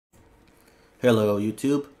Hello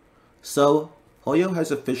YouTube. So, Hoyo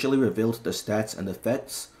has officially revealed the stats and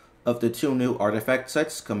effects of the two new artifact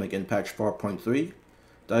sets coming in patch 4.3.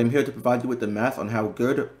 I'm here to provide you with the math on how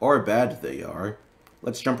good or bad they are.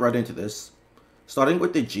 Let's jump right into this. Starting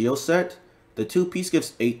with the Geo set, the 2-piece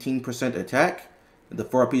gives 18% attack, and the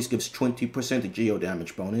 4-piece gives 20% Geo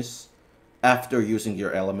damage bonus, after using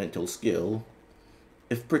your elemental skill.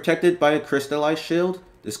 If protected by a crystallized shield,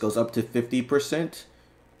 this goes up to 50%,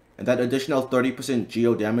 and that additional 30%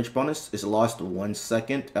 Geo damage bonus is lost 1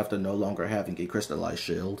 second after no longer having a crystallized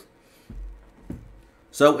shield.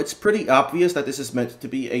 So it's pretty obvious that this is meant to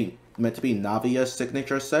be Navia's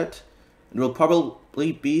signature set, and will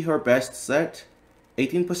probably be her best set.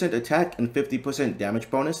 18% attack and 50%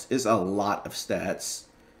 damage bonus is a lot of stats.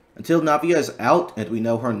 Until Navia is out and we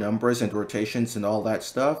know her numbers and rotations and all that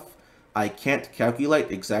stuff, I can't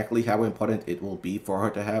calculate exactly how important it will be for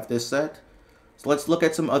her to have this set. So let's look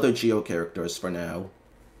at some other Geo characters for now.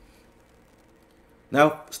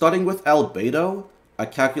 Now, starting with Albedo, I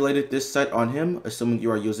calculated this set on him, assuming you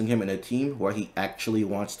are using him in a team where he actually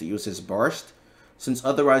wants to use his burst, since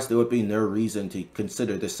otherwise there would be no reason to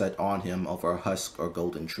consider this set on him over Husk or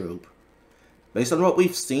Golden Troop. Based on what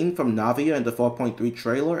we've seen from Navia in the 4.3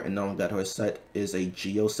 trailer, and knowing that her set is a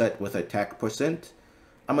Geo set with attack percent,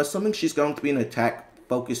 I'm assuming she's going to be an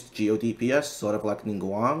attack-focused Geo DPS, sort of like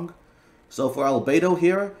Ningguang. So for Albedo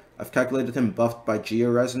here, I've calculated him buffed by Geo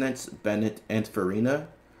Resonance, Bennett, and Farina.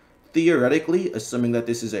 Theoretically, assuming that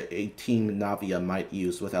this is a team Navia might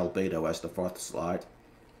use with Albedo as the 4th slot.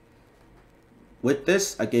 With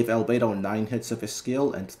this, I gave Albedo 9 hits of his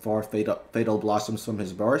skill and 4 Fatal Blossoms from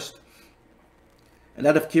his burst. And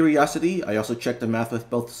out of curiosity, I also checked the math with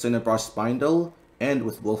both Cinnabar Spindle and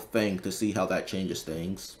with Wolf Fang to see how that changes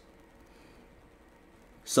things.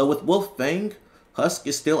 So with Wolf Fang, Husk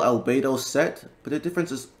is still Albedo's set, but the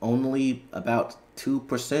difference is only about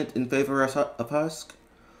 2% in favor of Husk.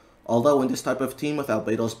 Although in this type of team with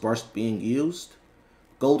Albedo's burst being used,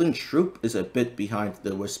 Golden Troop is a bit behind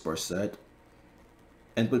the Whisper set.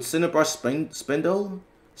 And with Cinnabar Spindle,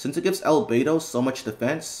 since it gives Albedo so much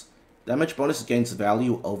defense, damage bonus gains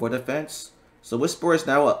value over defense, so Whisper is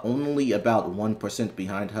now only about 1%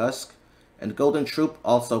 behind Husk, and Golden Troop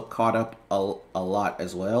also caught up a lot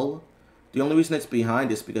as well. The only reason it's behind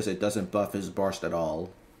is because it doesn't buff his burst at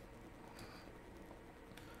all.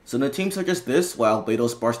 So in a team such as this, where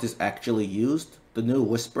Albedo's burst is actually used, the new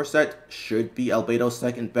Whisper set should be Albedo's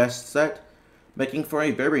second best set, making for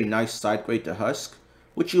a very nice side grade to Husk,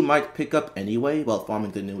 which you might pick up anyway while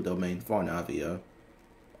farming the new domain for Navia.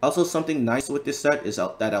 Also, something nice with this set is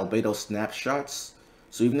that Albedo snapshots,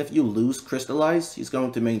 so even if you lose Crystallize, he's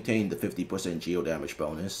going to maintain the 50% Geo damage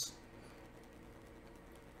bonus.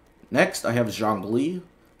 Next, I have Zhongli.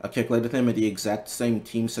 I calculated him in the exact same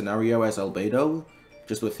team scenario as Albedo,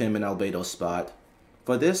 just with him in Albedo's spot.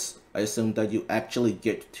 For this, I assumed that you actually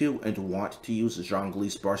get to and want to use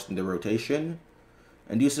Zhongli's burst in the rotation,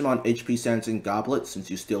 and use him on HP Sands and Goblet since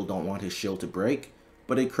you still don't want his shield to break,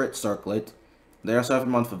 but a crit circlet. They also have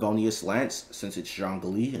him on Favonius Lance since it's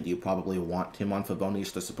Zhongli, and you probably want him on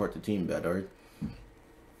Favonius to support the team better.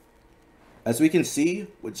 As we can see,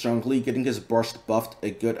 with Zhongli getting his burst buffed a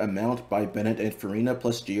good amount by Bennett and Farina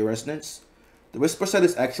plus Geo Resonance, the Whisper set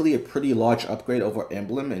is actually a pretty large upgrade over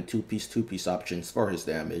Emblem and 2-piece options for his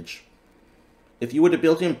damage. If you were to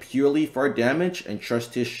build him purely for damage and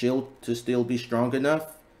trust his shield to still be strong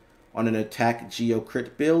enough, on an attack Geo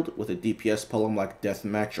crit build with a DPS poem like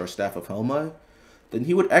Deathmatch or Staff of Homa, then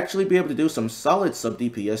he would actually be able to do some solid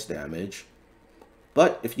sub-DPS damage.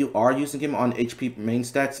 But if you are using him on HP main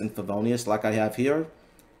stats and Favonius like I have here,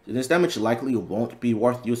 then his damage likely won't be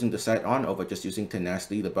worth using the set on over just using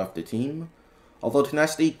Tenacity to buff the team, although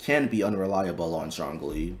Tenacity can be unreliable on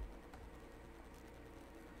Zhongli.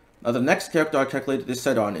 Now the next character I calculated this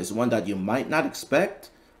set on is one that you might not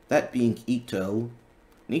expect, that being Itto.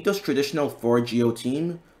 In Itto's traditional 4 Geo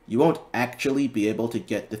team, you won't actually be able to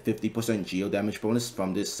get the 50% Geo damage bonus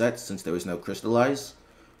from this set since there is no Crystallize.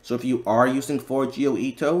 So if you are using 4 Geo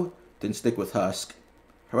Itto, then stick with Husk.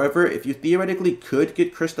 However, if you theoretically could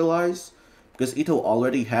get Crystallize, because Itto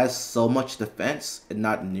already has so much defense and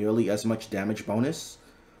not nearly as much damage bonus,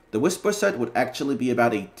 the Whisper set would actually be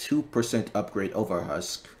about a 2% upgrade over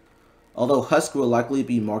Husk. Although Husk will likely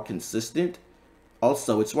be more consistent,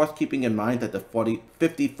 also it's worth keeping in mind that the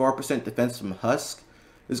 54% defense from Husk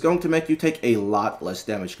is going to make you take a lot less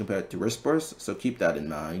damage compared to Whispers, so keep that in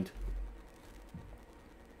mind.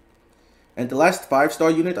 And the last 5-star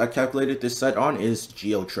unit I calculated this set on is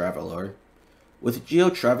Geo Traveler. With Geo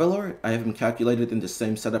Traveler, I have him calculated in the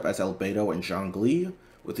same setup as Albedo and Zhongli,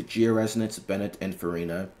 with Geo Resonance, Bennett, and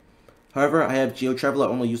Farina. However, I have Geo Traveler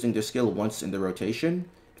only using their skill once in the rotation.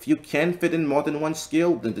 If you can fit in more than one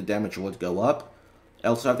skill, then the damage would go up. I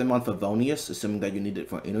also have them on Favonius, assuming that you need it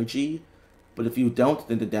for energy. But if you don't,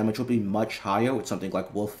 then the damage will be much higher with something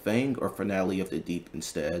like Wolf Fang or Finale of the Deep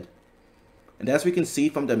instead. And as we can see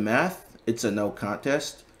from the math, it's a no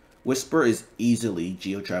contest. Whisper is easily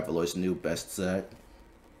Geo Traveler's new best set.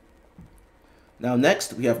 Now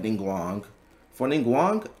next, we have Ningguang. For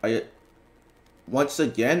Ningguang, once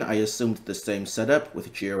again, I assumed the same setup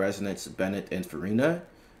with Georesonance, Bennett, and Farina.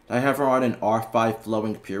 I have her on an R5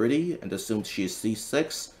 Flowing Purity and assumed she is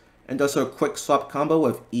C6, and does her quick swap combo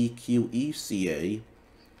of EQECA.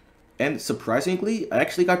 And surprisingly, I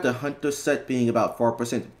actually got the Hunter set being about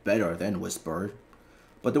 4% better than Whisper.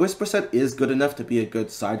 But the Whisper set is good enough to be a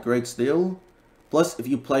good side grade still. Plus, if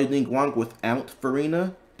you play Ningguang without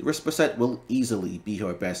Farina, the Whisper set will easily be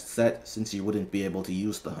her best set, since you wouldn't be able to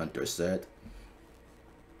use the Hunter set.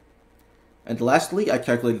 And lastly, I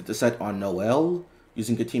calculated the set on Noelle,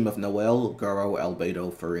 using a team of Noelle, Garo,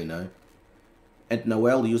 Albedo, Farina, and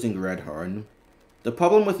Noelle using Redhorn. The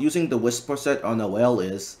problem with using the Whisper set on Noelle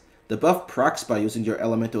is, the buff procs by using your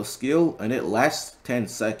elemental skill, and it lasts 10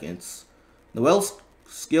 seconds. Noelle's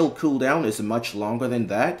skill cooldown is much longer than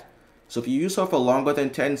that, so if you use her for longer than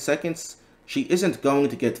 10 seconds, she isn't going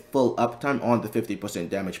to get full uptime on the 50%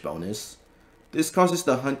 damage bonus. This causes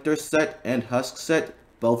the Hunter set and Husk set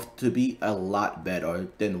both to be a lot better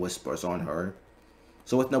than Whispers on her.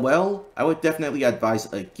 So with Noelle, I would definitely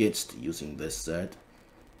advise against using this set.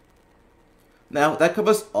 Now, that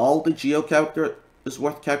covers all the Geo characters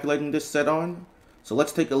worth calculating this set on. So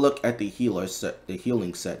let's take a look at the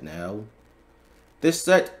healing set now. This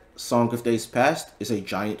set, Song of Days Past, is a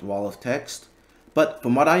giant wall of text. But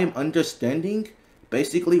from what I am understanding,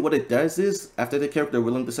 basically what it does is, after the character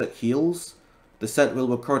willing the set heals, the set will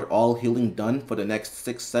record all healing done for the next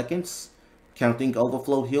 6 seconds, counting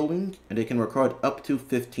overflow healing, and it can record up to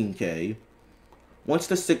 15k. Once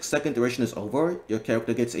the 6-second duration is over, your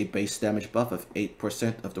character gets a base damage buff of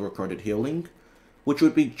 8% of the recorded healing, which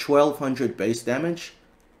would be 1200 base damage,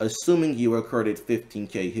 assuming you recorded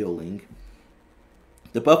 15k healing.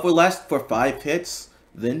 The buff will last for 5 hits,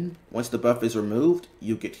 then, once the buff is removed,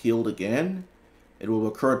 you get healed again. It will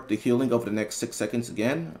record the healing over the next 6 seconds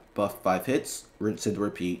again, buff 5 hits, rinse and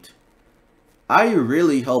repeat. I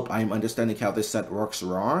really hope I'm understanding how this set works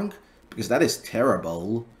wrong, because that is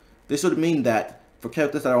terrible. This would mean that, for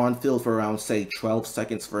characters that are on field for around, say, 12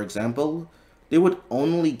 seconds for example, they would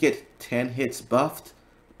only get 10 hits buffed,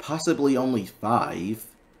 possibly only 5.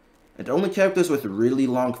 And only characters with really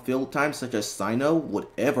long field times, such as Sino, would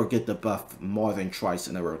ever get the buff more than twice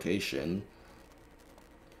in a rotation.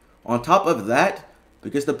 On top of that,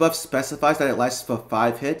 because the buff specifies that it lasts for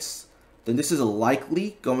 5 hits, then this is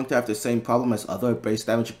likely going to have the same problem as other base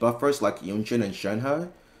damage buffers like Yunjin and Shenhe,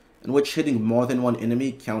 in which hitting more than one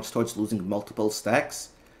enemy counts towards losing multiple stacks,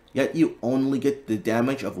 yet you only get the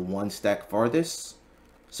damage of 1 stack for this.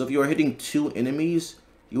 So if you are hitting 2 enemies,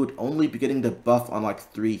 you would only be getting the buff on like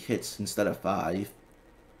 3 hits instead of 5.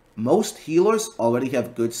 Most healers already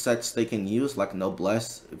have good sets they can use like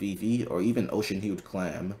Noblesse, VV, or even Ocean-Hued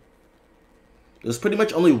Clam. There's pretty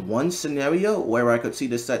much only one scenario where I could see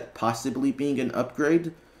this set possibly being an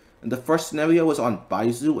upgrade, and the first scenario was on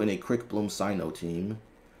Baizu in a Quick Bloom Sino team.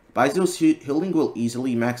 Baizu's healing will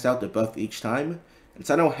easily max out the buff each time, and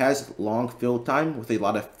Sino has long fill time with a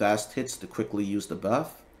lot of fast hits to quickly use the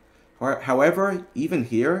buff. However, even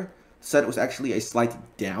here, the set was actually a slight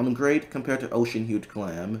downgrade compared to Ocean-Hued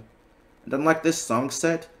Clam. And unlike this song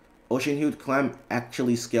set, Ocean-Hued Clam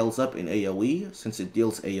actually scales up in AoE since it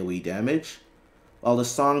deals AoE damage, while the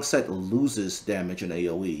song set loses damage in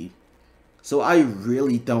AoE. So I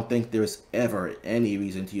really don't think there's ever any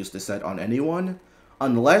reason to use this set on anyone,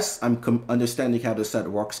 unless I'm understanding how the set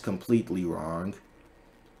works completely wrong.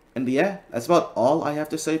 And yeah, that's about all I have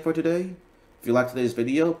to say for today. If you liked today's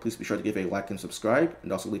video, please be sure to give a like and subscribe,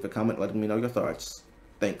 and also leave a comment letting me know your thoughts.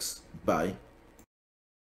 Thanks. Bye.